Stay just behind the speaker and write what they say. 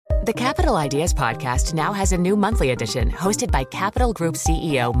The Capital Ideas Podcast now has a new monthly edition hosted by Capital Group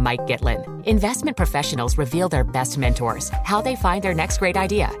CEO Mike Gitlin. Investment professionals reveal their best mentors, how they find their next great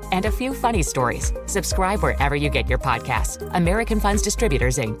idea, and a few funny stories. Subscribe wherever you get your podcasts. American Funds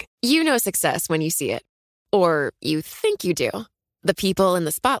Distributors, Inc. You know success when you see it. Or you think you do. The people in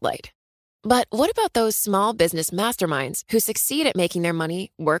the spotlight. But what about those small business masterminds who succeed at making their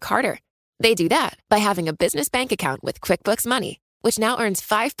money work harder? They do that by having a business bank account with QuickBooks Money, which now earns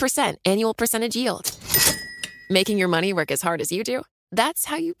 5% annual percentage yield. Making your money work as hard as you do? That's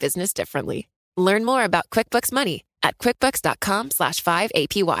how you business differently. Learn more about QuickBooks Money at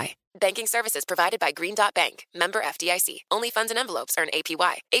quickbooks.com/5APY. Banking services provided by Green Dot Bank. Member FDIC. Only funds and envelopes earn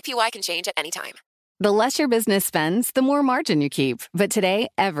APY. APY can change at any time. The less your business spends, the more margin you keep. But today,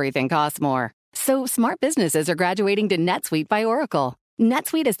 everything costs more. So smart businesses are graduating to NetSuite by Oracle.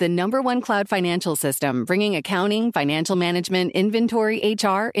 NetSuite is the #1 cloud financial system, bringing accounting, financial management, inventory,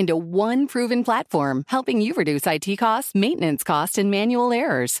 HR into one proven platform, helping you reduce IT costs, maintenance costs, and manual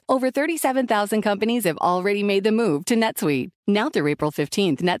errors. Over 37,000 companies have already made the move to NetSuite. Now through April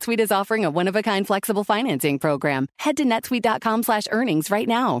 15th, NetSuite is offering a one-of-a-kind flexible financing program. Head to netsuite.com/earnings right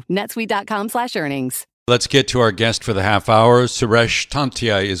now. netsuite.com/earnings. Let's get to our guest for the half hour. Suresh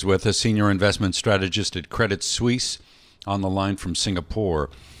Tantia is with us, Senior Investment Strategist at Credit Suisse, on the line from Singapore.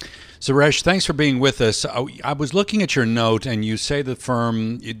 Suresh, thanks for being with us. I was looking at your note, and you say the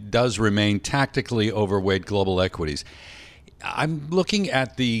firm does remain tactically overweight global equities. I'm looking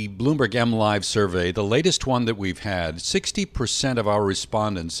at the Bloomberg MLive survey, the latest one that we've had. 60% of our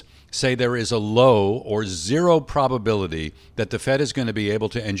respondents say there is a low or zero probability that the Fed is going to be able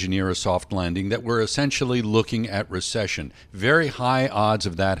to engineer a soft landing, that we're essentially looking at recession. Very high odds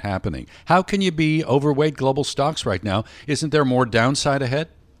of that happening. How can you be overweight global stocks right now? Isn't there more downside ahead?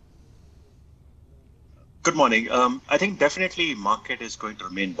 Good morning. I think definitely market is going to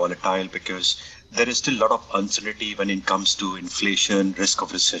remain volatile because there is still a lot of uncertainty when it comes to inflation, risk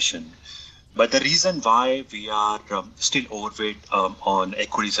of recession. But the reason why we are still overweight on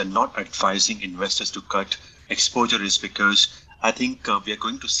equities and not advising investors to cut exposure is because I think we are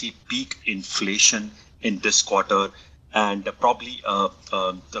going to see peak inflation in this quarter and probably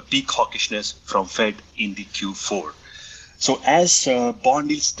the peak hawkishness from Fed in the Q4. So as bond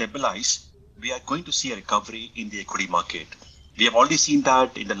yields stabilize, we are going to see a recovery in the equity market. We have already seen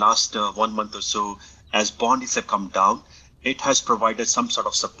that in the last 1 month or so. As bond yields have come down, it has provided some sort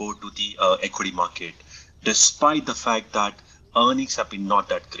of support to the equity market, despite the fact that earnings have been not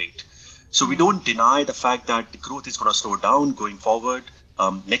that great. So we don't deny the fact that the growth is going to slow down going forward.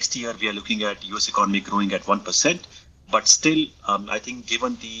 Next year, we are looking at US economy growing at 1%. But still, I think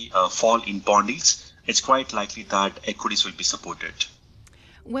given the fall in bond yields, it's quite likely that equities will be supported.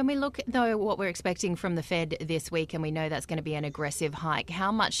 When we look, though, what we're expecting from the Fed this week, and we know that's going to be an aggressive hike,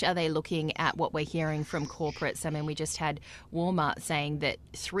 how much are they looking at what we're hearing from corporates? I mean, we just had Walmart saying that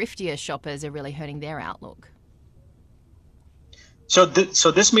thriftier shoppers are really hurting their outlook. So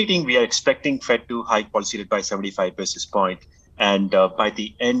this meeting, we are expecting Fed to hike policy rate by 75 basis points. And by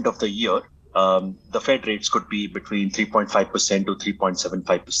the end of the year, the Fed rates could be between 3.5% to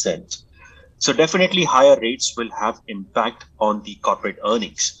 3.75%. So definitely higher rates will have impact on the corporate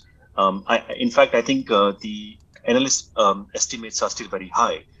earnings. In fact, I think the analyst estimates are still very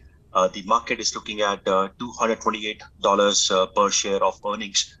high. The market is looking at $228 per share of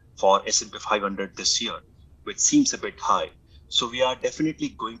earnings for S&P 500 this year, which seems a bit high. So we are definitely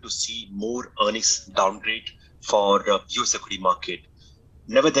going to see more earnings downgrade for US equity market.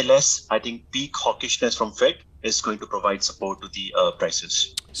 Nevertheless, I think peak hawkishness from Fed is going to provide support to the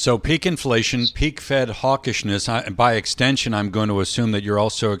prices. So peak inflation, peak Fed hawkishness. By extension, I'm going to assume that you're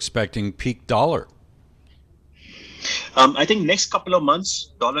also expecting peak dollar. I think next couple of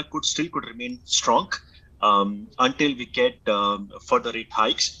months, dollar could remain strong until we get further rate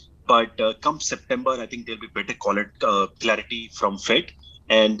hikes. But come September, I think there'll be better clarity from Fed,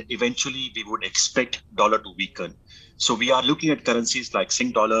 and eventually we would expect dollar to weaken. So we are looking at currencies like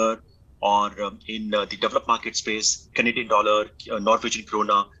Sing dollar, or in the developed market space, Canadian dollar, Norwegian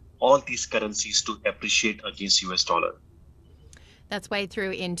krona, all these currencies to appreciate against US dollar. That's way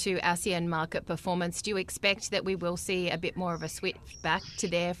through into ASEAN market performance. Do you expect that we will see a bit more of a switch back to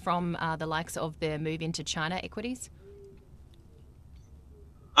there from the likes of the move into China equities?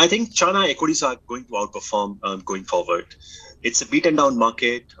 I think China equities are going to outperform going forward. It's a beaten down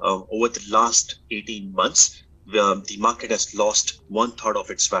market over the last 18 months. The market has lost 1/3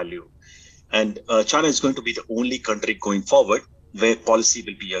 of its value. And China is going to be the only country going forward where policy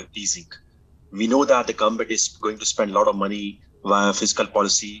will be easing. We know that the government is going to spend a lot of money via fiscal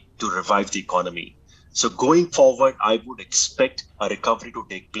policy to revive the economy. So going forward, I would expect a recovery to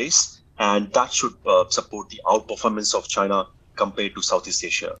take place, and that should support the outperformance of China compared to Southeast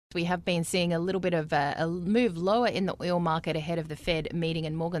Asia. We have been seeing a little bit of a move lower in the oil market ahead of the Fed meeting,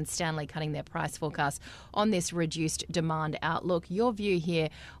 and Morgan Stanley cutting their price forecast on this reduced demand outlook. Your view here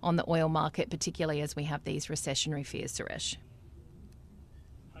on the oil market, particularly as we have these recessionary fears, Suresh?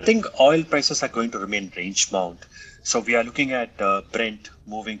 I think oil prices are going to remain range-bound. So we are looking at Brent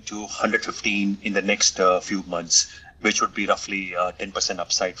moving to 115 in the next few months, which would be roughly 10%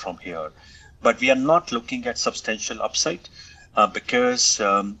 upside from here. But we are not looking at substantial upside because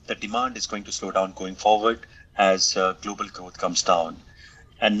the demand is going to slow down going forward as global growth comes down.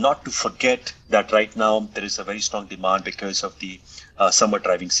 And not to forget that right now there is a very strong demand because of the summer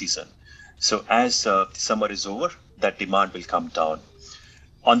driving season. So as the summer is over, that demand will come down.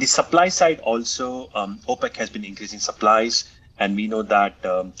 On the supply side also, OPEC has been increasing supplies, and we know that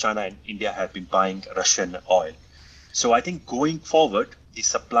China and India have been buying Russian oil. So I think going forward, the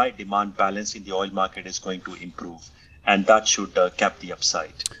supply-demand balance in the oil market is going to improve, and that should cap the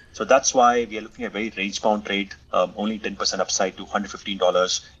upside. So that's why we are looking at very range-bound trade, only 10% upside to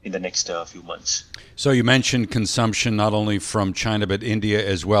 $115 in the next few months. So you mentioned consumption not only from China but India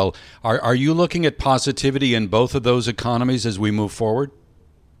as well. Are you looking at positivity in both of those economies as we move forward?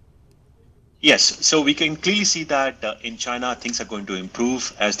 Yes, so we can clearly see that in China, things are going to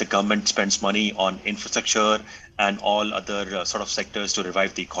improve as the government spends money on infrastructure and all other sort of sectors to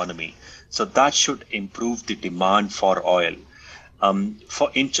revive the economy. So that should improve the demand for oil.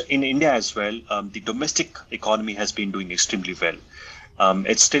 In India as well, the domestic economy has been doing extremely well.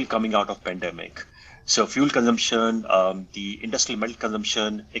 It's still coming out of pandemic. So fuel consumption, the industrial metal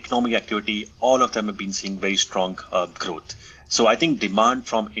consumption, economic activity, all of them have been seeing very strong growth. So I think demand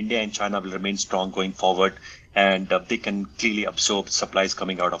from India and China will remain strong going forward, and they can clearly absorb supplies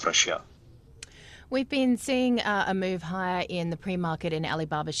coming out of Russia. We've been seeing a move higher in the pre-market in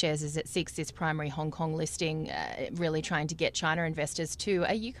Alibaba shares as it seeks this primary Hong Kong listing, really trying to get China investors too.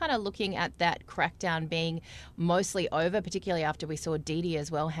 Are you kind of looking at that crackdown being mostly over, particularly after we saw Didi as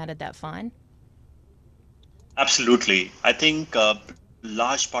well? How did that find? Absolutely. I think a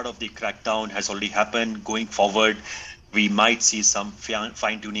large part of the crackdown has already happened. Going forward, we might see some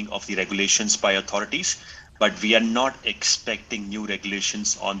fine-tuning of the regulations by authorities, but we are not expecting new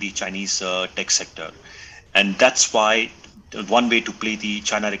regulations on the Chinese tech sector. And that's why one way to play the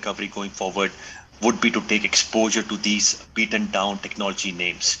China recovery going forward would be to take exposure to these beaten down technology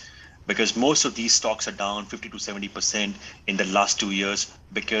names, because most of these stocks are down 50 to 70% in the last 2 years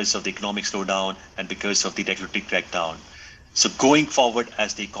because of the economic slowdown and because of the regulatory crackdown. So going forward,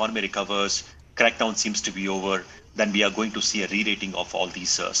 as the economy recovers, crackdown seems to be over, then we are going to see a re-rating of all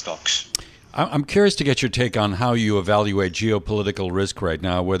these stocks. I'm curious to get your take on how you evaluate geopolitical risk right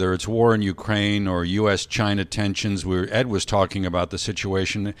now, whether it's war in Ukraine or U.S.-China tensions. Ed was talking about the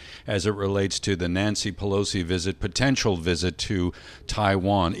situation as it relates to the Nancy Pelosi potential visit to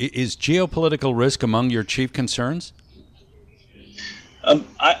Taiwan. Is geopolitical risk among your chief concerns?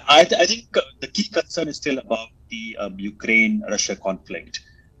 I think the key concern is still about the Ukraine-Russia conflict,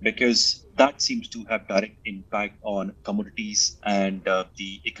 because that seems to have direct impact on commodities and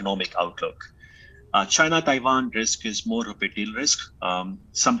the economic outlook. China-Taiwan risk is more of a tail risk.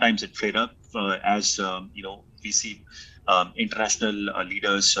 Sometimes it flares up as we see international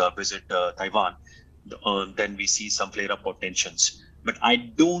leaders visit Taiwan. Then we see some flare-up of tensions. But I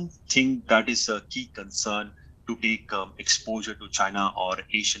don't think that is a key concern to take exposure to China or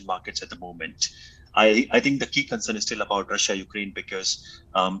Asian markets at the moment. I think the key concern is still about Russia-Ukraine, because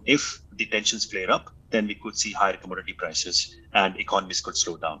if the tensions flare up, then we could see higher commodity prices and economies could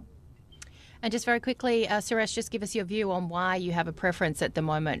slow down. And just very quickly, Suresh, just give us your view on why you have a preference at the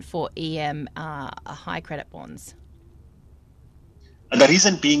moment for EM high credit bonds. And the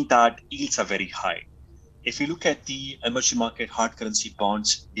reason being that yields are very high. If you look at the emerging market hard currency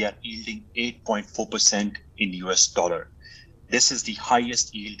bonds, they are yielding 8.4% in US dollar. This is the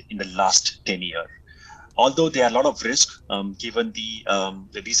highest yield in the last 10 years. Although there are a lot of risk, given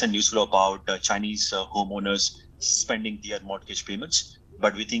the recent news flow about Chinese homeowners suspending their mortgage payments,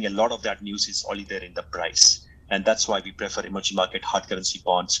 but we think a lot of that news is already there in the price. And that's why we prefer emerging market hard currency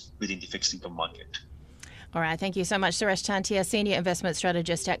bonds within the fixed income market. All right. Thank you so much, Suresh Tantia, Senior Investment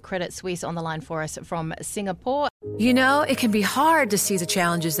Strategist at Credit Suisse, on the line for us from Singapore. You know, it can be hard to see the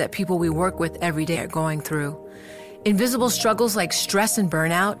challenges that people we work with every day are going through. Invisible struggles like stress and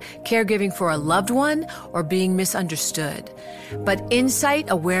burnout, caregiving for a loved one, or being misunderstood. But insight,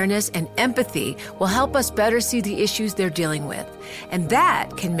 awareness, and empathy will help us better see the issues they're dealing with. And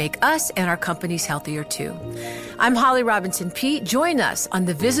that can make us and our companies healthier too. I'm Holly Robinson Peete. Join us on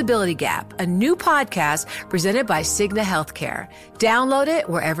The Visibility Gap, a new podcast presented by Cigna Healthcare. Download it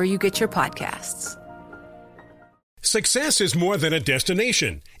wherever you get your podcasts. Success is more than a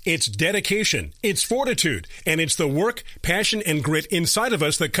destination. It's dedication, it's fortitude, and it's the work, passion, and grit inside of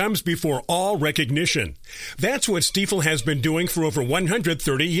us that comes before all recognition. That's what Stifel has been doing for over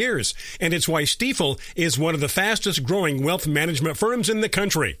 130 years, and it's why Stifel is one of the fastest growing wealth management firms in the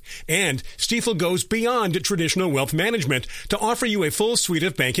country. And Stifel goes beyond traditional wealth management to offer you a full suite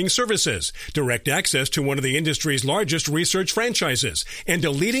of banking services, direct access to one of the industry's largest research franchises, and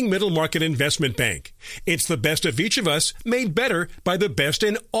a leading middle market investment bank. It's the best of each of us made better by the best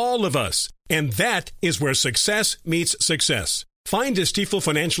in all of us. And that is where success meets success. Find a Stifel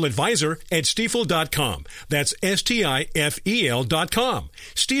financial advisor at stifel.com. That's STIFEL.com.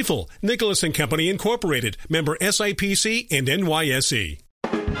 Stifel, Nicholas & Company Incorporated, member SIPC and NYSE.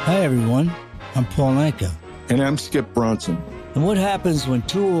 Hi, everyone. I'm Paul Anka. And I'm Skip Bronson. And what happens when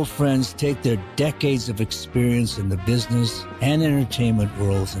two old friends take their decades of experience in the business and entertainment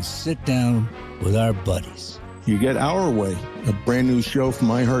worlds and sit down with our buddies? You get Our Way, a brand new show from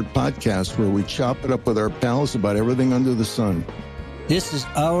iHeart Podcast where we chop it up with our pals about everything under the sun. This is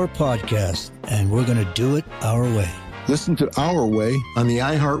our podcast, and we're going to do it our way. Listen to Our Way on the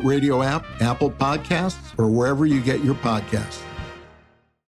iHeart Radio app, Apple Podcasts, or wherever you get your podcasts.